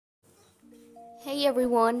Hey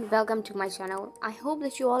everyone, welcome to my channel. I hope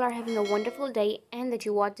that you all are having a wonderful day and that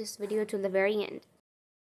you watch this video till the very end.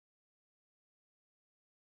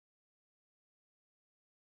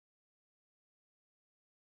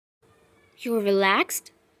 You were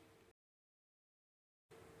relaxed?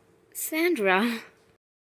 Sandra.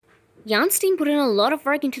 Jan's team put in a lot of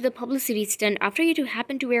work into the publicity stunt after you two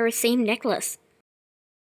happened to wear the same necklace.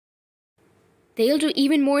 They'll do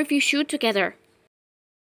even more if you shoot together.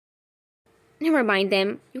 Never mind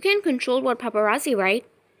them. You can't control what paparazzi, right?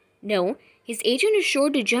 No, his agent is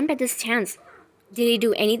sure to jump at this chance. Did he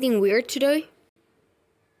do anything weird today?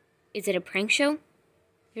 Is it a prank show?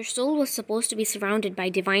 Your soul was supposed to be surrounded by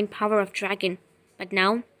divine power of dragon, but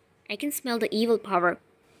now I can smell the evil power.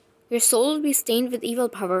 Your soul will be stained with evil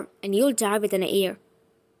power, and you'll die within an year.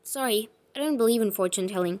 Sorry, I don't believe in fortune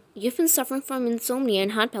telling. You've been suffering from insomnia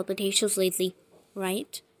and heart palpitations lately,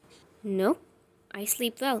 right? No, I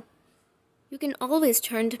sleep well. You can always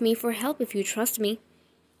turn to me for help if you trust me.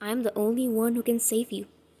 I'm the only one who can save you.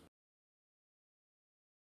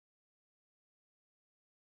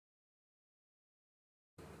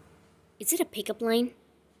 Is it a pickup line?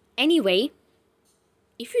 Anyway,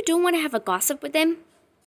 if you don't want to have a gossip with them,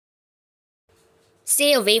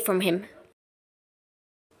 stay away from him.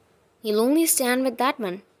 He'll only stand with that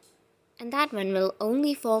one, and that one will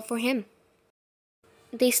only fall for him.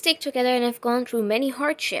 They stick together and have gone through many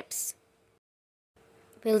hardships.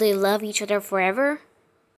 Will they love each other forever?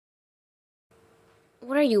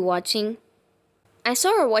 What are you watching? I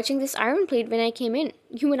saw her watching this iron plate when I came in.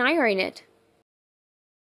 You and I are in it.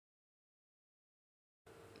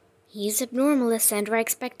 He's abnormal as Sandra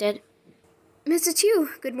expected. Mr. Chu,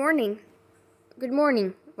 good morning. Good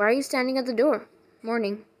morning. Why are you standing at the door?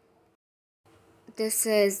 Morning. This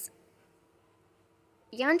is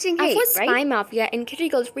Qinghe, right? Spy Mafia in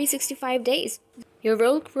critical 365 days. Your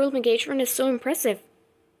rogue transmigration is so impressive.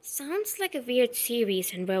 Sounds like a weird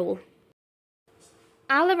series and role.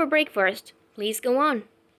 I'll have a break first. Please go on.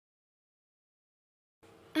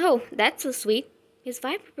 Oh, that's so sweet. His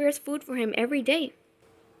wife prepares food for him every day.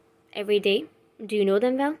 Every day? Do you know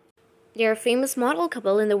them well? They're a famous model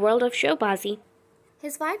couple in the world of showbazi.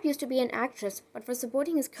 His wife used to be an actress, but for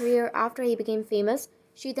supporting his career after he became famous,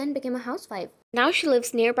 she then became a housewife. Now she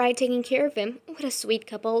lives nearby taking care of him. What a sweet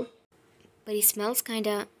couple. But he smells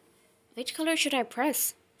kinda... Which color should I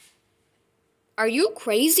press? Are you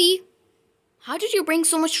crazy? How did you bring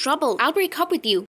so much trouble? I'll break up with you.